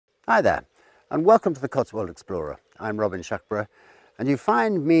Hi there, and welcome to the Cotswold Explorer. I'm Robin Shuckburgh, and you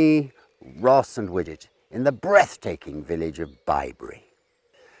find me, Ross and Widget, in the breathtaking village of Bibury.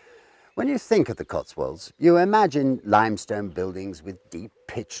 When you think of the Cotswolds, you imagine limestone buildings with deep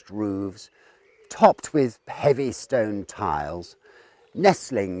pitched roofs, topped with heavy stone tiles,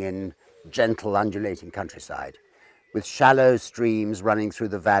 nestling in gentle undulating countryside, with shallow streams running through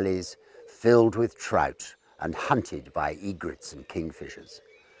the valleys, filled with trout and hunted by egrets and kingfishers.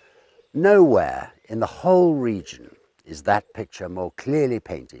 Nowhere in the whole region is that picture more clearly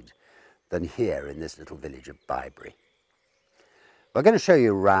painted than here in this little village of Bibury. We're going to show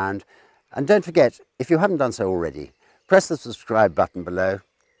you around, and don't forget, if you haven't done so already, press the subscribe button below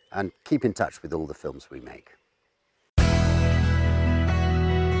and keep in touch with all the films we make.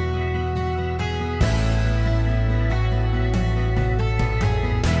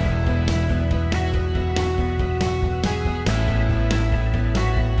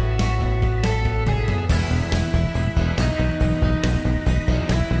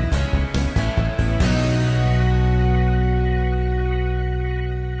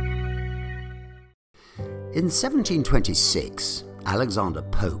 In 1726, Alexander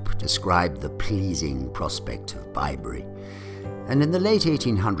Pope described the pleasing prospect of Bibury, and in the late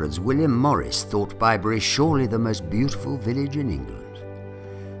 1800s, William Morris thought Bibury surely the most beautiful village in England.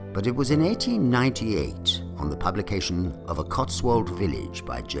 But it was in 1898, on the publication of A Cotswold Village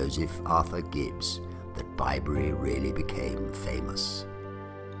by Joseph Arthur Gibbs, that Bibury really became famous.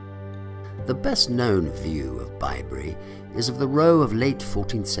 The best known view of Bibury is of the row of late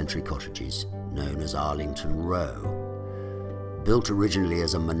 14th century cottages known as Arlington Row. Built originally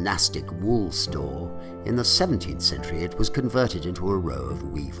as a monastic wool store, in the 17th century it was converted into a row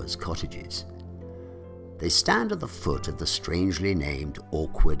of weavers' cottages. They stand at the foot of the strangely named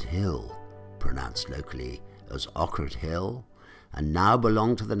Awkward Hill, pronounced locally as Awkward Hill, and now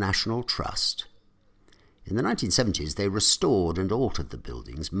belong to the National Trust. In the 1970s, they restored and altered the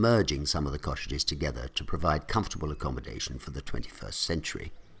buildings, merging some of the cottages together to provide comfortable accommodation for the 21st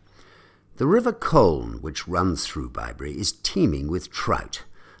century. The River Coln, which runs through Bibury, is teeming with trout,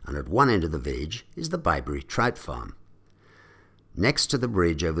 and at one end of the village is the Bibury Trout Farm. Next to the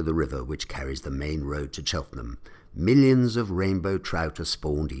bridge over the river, which carries the main road to Cheltenham, millions of rainbow trout are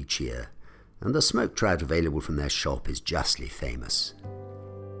spawned each year, and the smoked trout available from their shop is justly famous.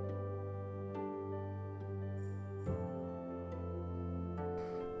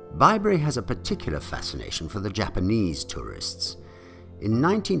 Bibury has a particular fascination for the Japanese tourists. In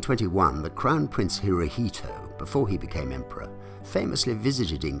 1921, the Crown Prince Hirohito, before he became emperor, famously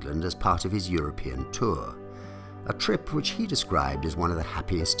visited England as part of his European tour, a trip which he described as one of the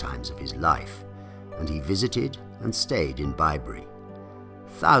happiest times of his life, and he visited and stayed in Bibury.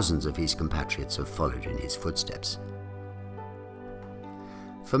 Thousands of his compatriots have followed in his footsteps.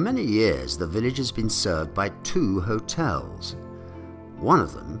 For many years, the village has been served by two hotels. One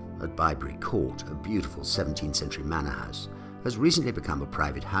of them, at Bibury Court, a beautiful 17th century manor house, has recently become a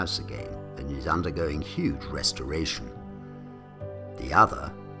private house again and is undergoing huge restoration. The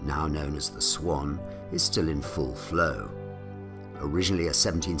other, now known as the Swan, is still in full flow. Originally a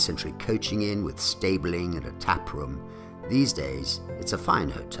 17th century coaching inn with stabling and a tap room, these days it's a fine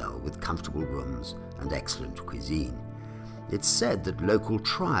hotel with comfortable rooms and excellent cuisine. It's said that local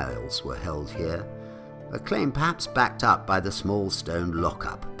trials were held here, a claim perhaps backed up by the small stone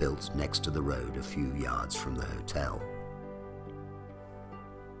lockup built next to the road a few yards from the hotel.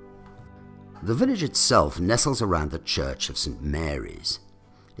 The village itself nestles around the church of St. Mary's.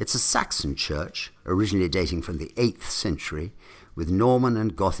 It's a Saxon church, originally dating from the 8th century, with Norman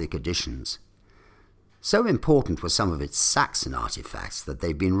and Gothic additions. So important were some of its Saxon artifacts that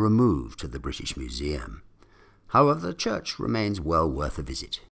they've been removed to the British Museum. However, the church remains well worth a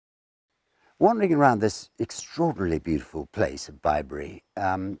visit. Wandering around this extraordinarily beautiful place of Bibury,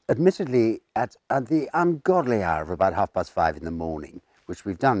 admittedly at the ungodly hour of about 5:30 in the morning, which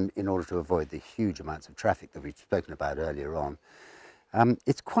we've done in order to avoid the huge amounts of traffic that we've spoken about earlier on,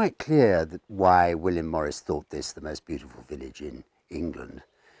 it's quite clear that why William Morris thought this the most beautiful village in England.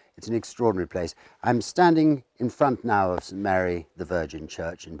 It's an extraordinary place. I'm standing in front now of St. Mary the Virgin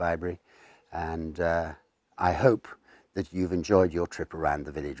Church in Bibury, and I hope that you've enjoyed your trip around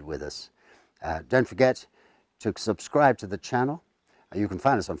the village with us. Don't forget to subscribe to the channel. You can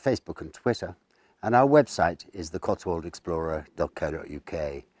find us on Facebook and Twitter. And our website is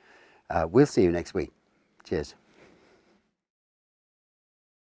thecotswoldexplorer.co.uk. We'll see you next week. Cheers.